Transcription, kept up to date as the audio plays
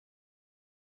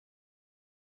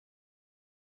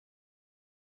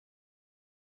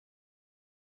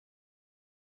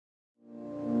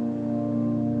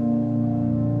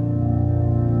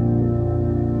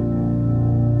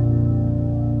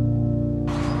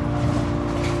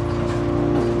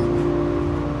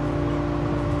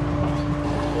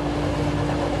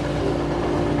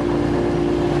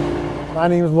My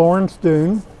name is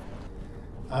Doone.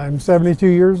 I'm 72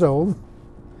 years old,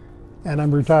 and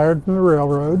I'm retired from the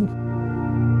railroad.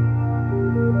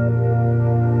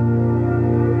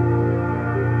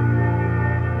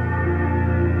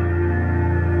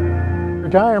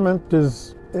 Retirement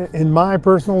is, in my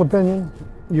personal opinion,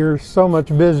 you're so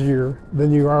much busier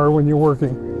than you are when you're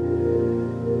working.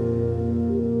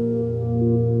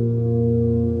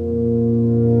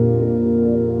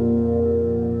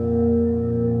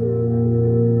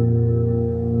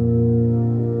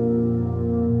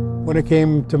 When it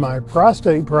came to my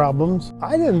prostate problems,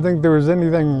 I didn't think there was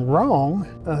anything wrong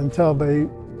until they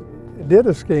did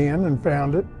a scan and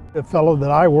found it. A fellow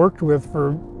that I worked with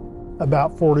for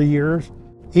about 40 years,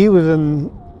 he was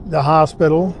in the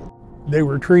hospital. They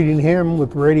were treating him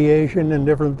with radiation and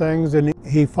different things, and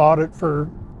he fought it for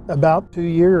about 2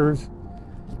 years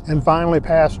and finally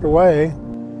passed away.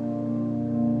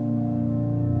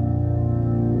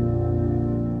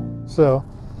 So,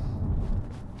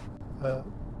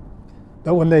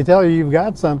 but when they tell you you've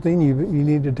got something, you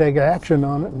need to take action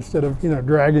on it instead of,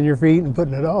 dragging your feet and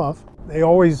putting it off. They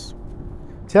always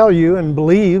tell you and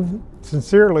believe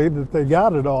sincerely that they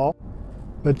got it all,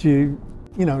 but you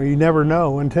never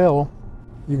know until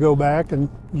you go back, and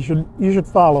you should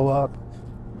follow up.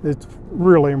 It's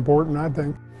really important, I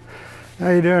think. How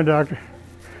you doing, doctor?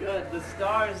 Good. The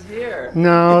star is here.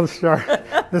 No,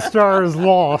 the star is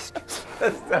lost.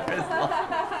 The star is lost.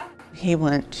 He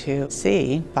went to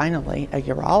see, finally, a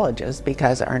urologist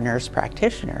because our nurse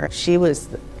practitioner, she was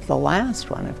the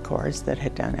last one, of course, that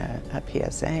had done a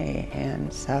PSA.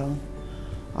 And so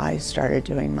I started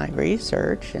doing my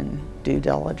research and due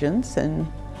diligence, and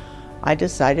I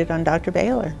decided on Dr.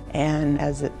 Baylor. And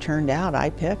as it turned out,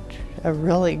 I picked a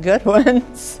really good one,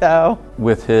 so.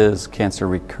 With his cancer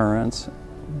recurrence,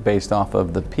 based off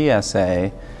of the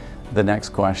PSA, the next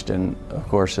question, of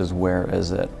course, is where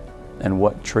is it? And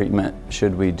what treatment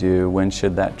should we do? When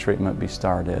should that treatment be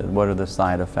started? What are the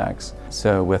side effects?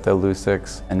 So with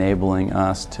Illuccix enabling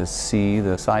us to see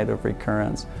the site of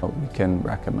recurrence, we can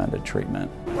recommend a treatment.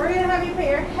 We're gonna have you put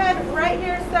your head right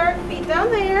here, sir, feet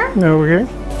down there. Okay.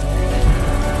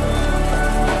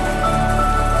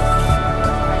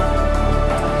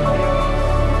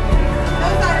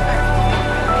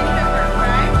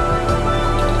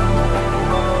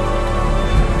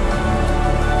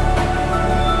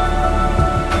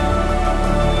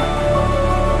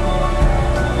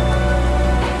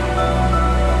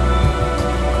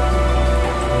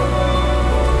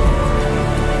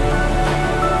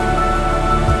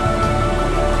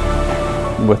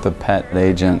 With a PET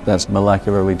agent that's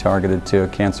molecularly targeted to a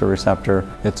cancer receptor,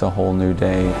 it's a whole new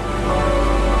day. Tracers,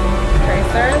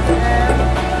 and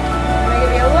I'm gonna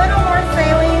give you a little more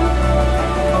saline,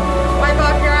 wipe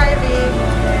off your IV,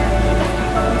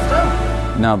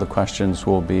 and Now the questions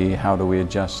will be, how do we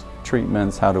adjust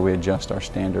treatments? How do we adjust our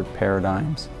standard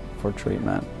paradigms for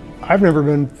treatment? I've never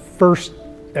been first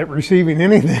at receiving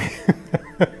anything.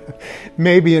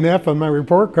 Maybe an F on my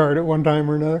report card at one time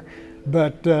or another.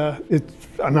 But it's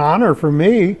an honor for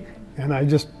me, and I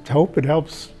just hope it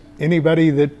helps anybody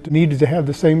that needs to have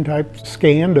the same type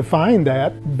scan to find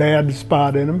that bad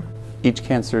spot in them. Each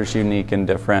cancer is unique and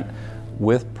different.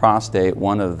 With prostate,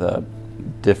 one of the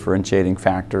differentiating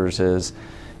factors is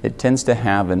it tends to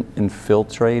have an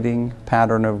infiltrating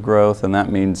pattern of growth, and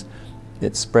that means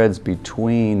it spreads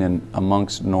between and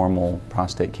amongst normal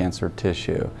prostate cancer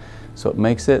tissue. So it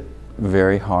makes it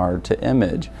very hard to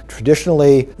image.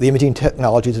 Traditionally, the imaging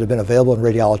technologies that have been available in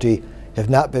radiology have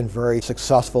not been very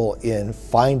successful in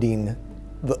finding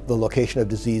the location of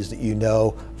disease that you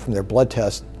know from their blood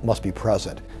test must be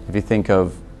present. If you think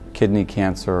of kidney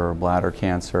cancer or bladder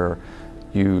cancer,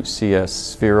 you see a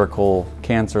spherical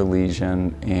cancer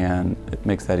lesion and it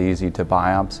makes that easy to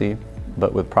biopsy.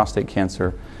 But with prostate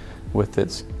cancer, with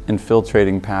its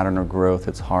infiltrating pattern of growth,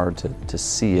 it's hard to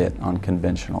see it on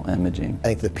conventional imaging.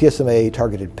 I think the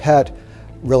PSMA-targeted PET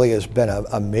really has been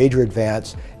a major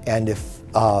advance, and if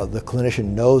the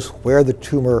clinician knows where the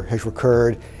tumor has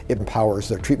recurred, it empowers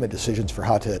their treatment decisions for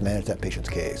how to manage that patient's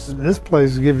case. This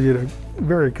place gives you a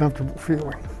very comfortable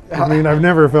feeling. I mean, I've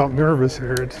never felt nervous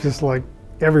here. It's just like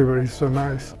everybody's so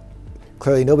nice.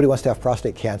 Clearly, nobody wants to have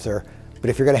prostate cancer, but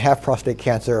if you're going to have prostate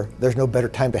cancer, there's no better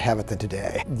time to have it than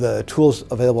today. The tools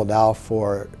available now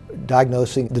for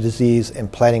diagnosing the disease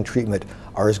and planning treatment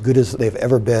are as good as they've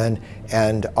ever been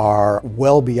and are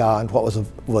well beyond what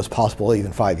was possible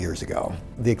even 5 years ago.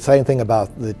 The exciting thing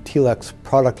about the Telix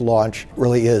product launch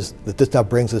really is that this now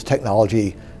brings this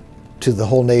technology to the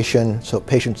whole nation, so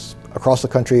patients across the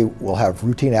country will have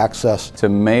routine access. To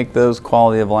make those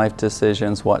quality of life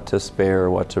decisions, what to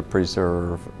spare, what to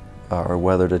preserve, or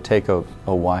whether to take a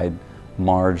wide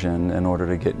margin in order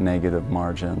to get negative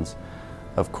margins.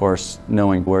 Of course,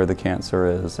 knowing where the cancer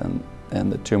is and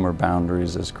the tumor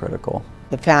boundaries is critical.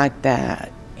 The fact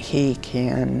that he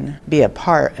can be a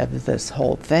part of this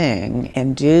whole thing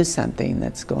and do something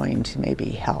that's going to maybe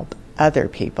help other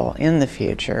people in the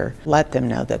future, let them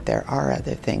know that there are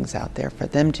other things out there for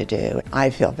them to do. I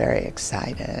feel very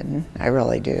excited. I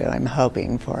really do. I'm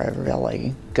hoping for a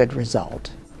really good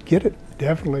result. Get it,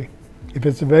 definitely. If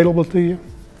it's available to you,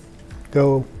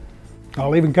 go.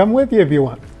 I'll even come with you if you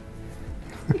want.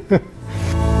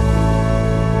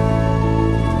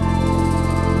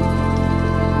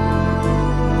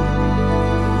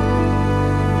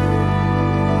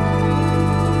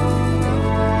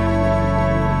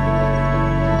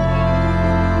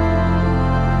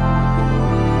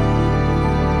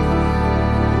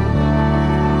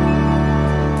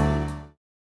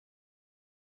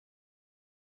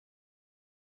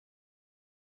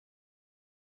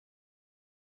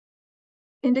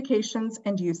 Indications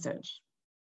and usage.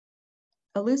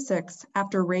 Illuccix,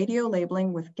 after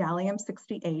radiolabeling with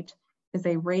gallium-68, is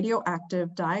a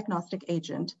radioactive diagnostic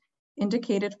agent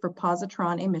indicated for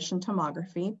positron emission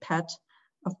tomography, PET,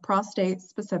 of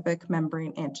prostate-specific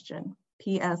membrane antigen,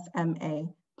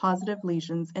 PSMA, positive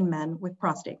lesions in men with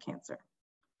prostate cancer.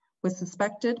 With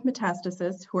suspected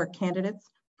metastasis who are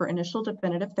candidates for initial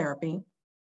definitive therapy,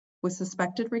 with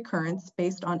suspected recurrence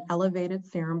based on elevated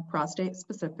serum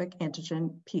prostate-specific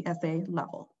antigen PSA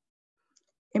level.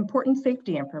 Important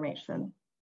safety information.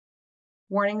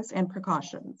 Warnings and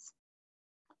precautions.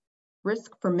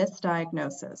 Risk for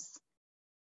misdiagnosis.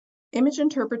 Image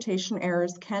interpretation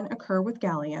errors can occur with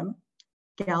gallium-68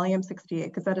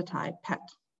 gozetotide, PET.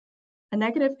 A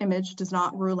negative image does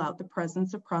not rule out the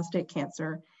presence of prostate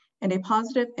cancer, and a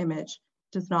positive image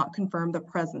does not confirm the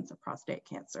presence of prostate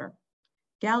cancer.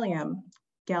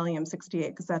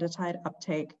 Gallium-68 gozetotide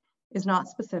uptake is not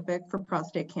specific for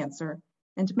prostate cancer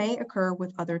and may occur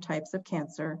with other types of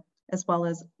cancer, as well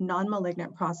as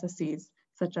non-malignant processes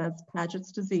such as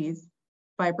Paget's disease,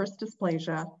 fibrous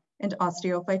dysplasia, and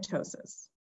osteophytosis.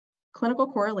 Clinical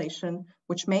correlation,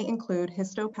 which may include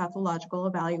histopathological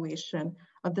evaluation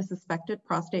of the suspected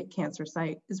prostate cancer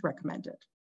site, is recommended.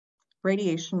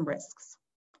 Radiation risks.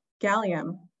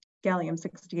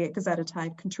 Gallium-68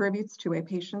 gozetotide contributes to a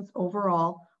patient's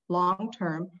overall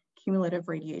long-term cumulative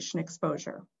radiation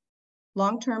exposure.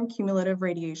 Long-term cumulative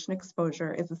radiation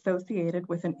exposure is associated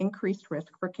with an increased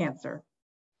risk for cancer.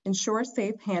 Ensure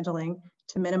safe handling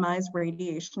to minimize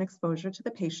radiation exposure to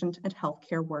the patient and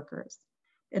healthcare workers.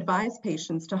 Advise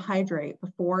patients to hydrate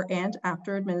before and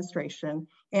after administration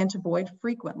and to void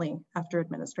frequently after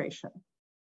administration.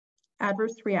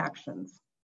 Adverse reactions.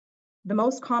 The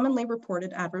most commonly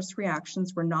reported adverse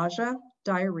reactions were nausea,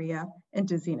 diarrhea, and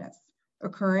dizziness,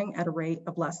 occurring at a rate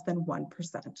of less than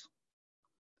 1%.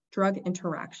 Drug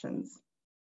interactions.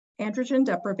 Androgen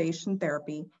deprivation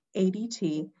therapy,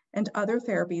 ADT, and other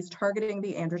therapies targeting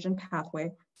the androgen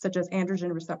pathway, such as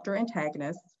androgen receptor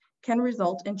antagonists, can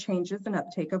result in changes in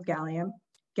uptake of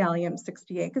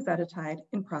gallium-68 gozetotide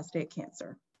in prostate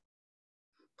cancer.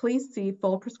 Please see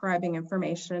full prescribing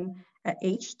information at